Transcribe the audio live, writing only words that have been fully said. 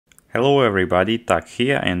Hello everybody, Tak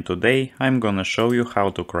here, and today I'm gonna show you how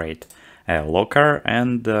to create a locker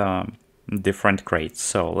and different crates.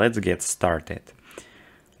 So let's get started.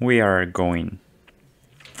 We are going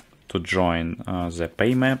to join the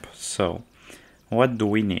pay map. So what do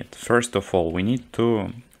we need? First of all, we need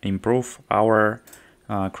to improve our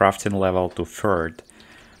crafting level to 3rd.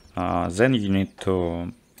 Then you need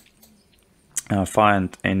to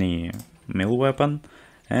find any melee weapon,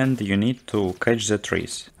 and you need to catch the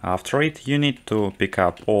trees. After it, you need to pick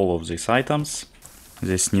up all of these items.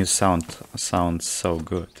 This new sound sounds so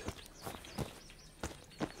good.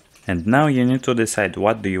 And now you need to decide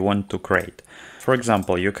what do you want to create. For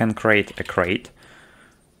example, you can create a crate.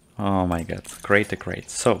 Oh my god, create a crate.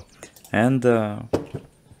 So, and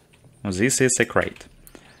this is a crate.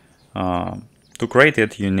 To create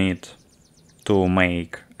it, you need to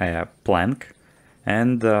make a plank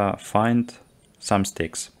and find some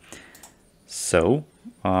sticks. So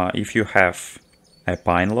if you have a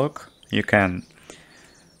pine log, you can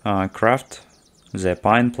craft the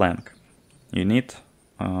pine plank. You need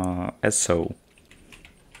a saw.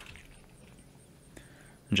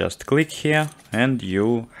 Just click here and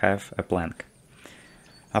you have a plank.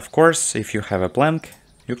 Of course, if you have a plank,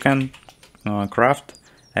 you can craft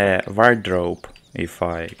a wardrobe, if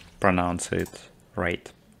I pronounce it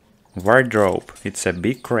right. Wardrobe, it's a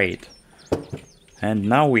big crate. And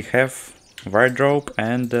now we have wardrobe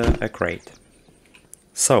and a crate.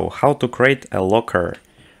 So, how to create a locker?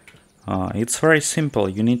 It's very simple.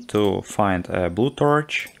 You need to find a blue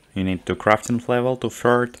torch, you need to crafting level to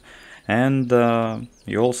 3rd, and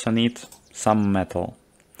you also need some metal.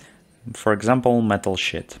 For example, metal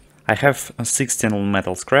sheet. I have 16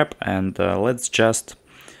 metal scrap, and let's just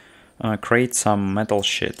create some metal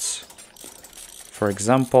sheets. For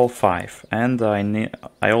example, 5, and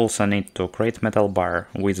I also need to create metal bar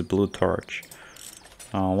with blue torch.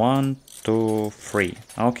 1, 2, 3.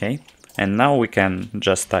 Okay, and now we can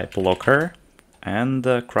just type locker and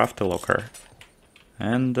craft a locker,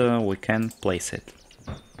 and we can place it.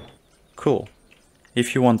 Cool.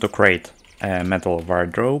 If you want to create a metal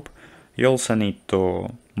wardrobe, you also need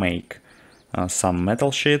to make some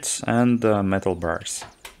metal sheets and metal bars.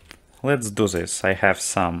 Let's do this. I have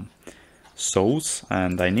some saws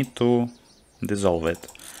and I need to dissolve it.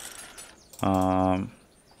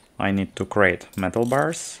 I need to create metal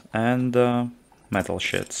bars and metal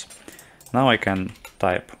sheets. Now I can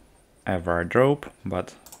type a wardrobe,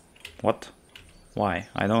 but what? Why?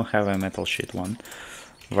 I don't have a metal sheet one.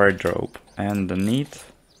 Wardrobe and need,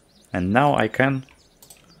 and now I can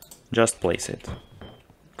just place it.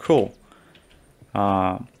 Cool.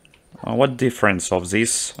 What difference of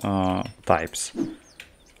these types?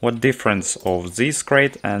 What difference of this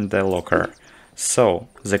crate and the locker? So,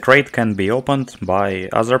 the crate can be opened by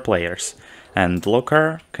other players, and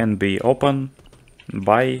locker can be opened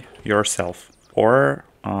by yourself or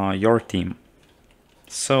your team.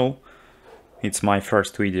 So, it's my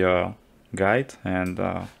first video guide, and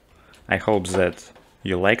I hope that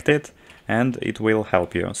you liked it and it will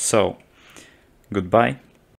help you. So, goodbye.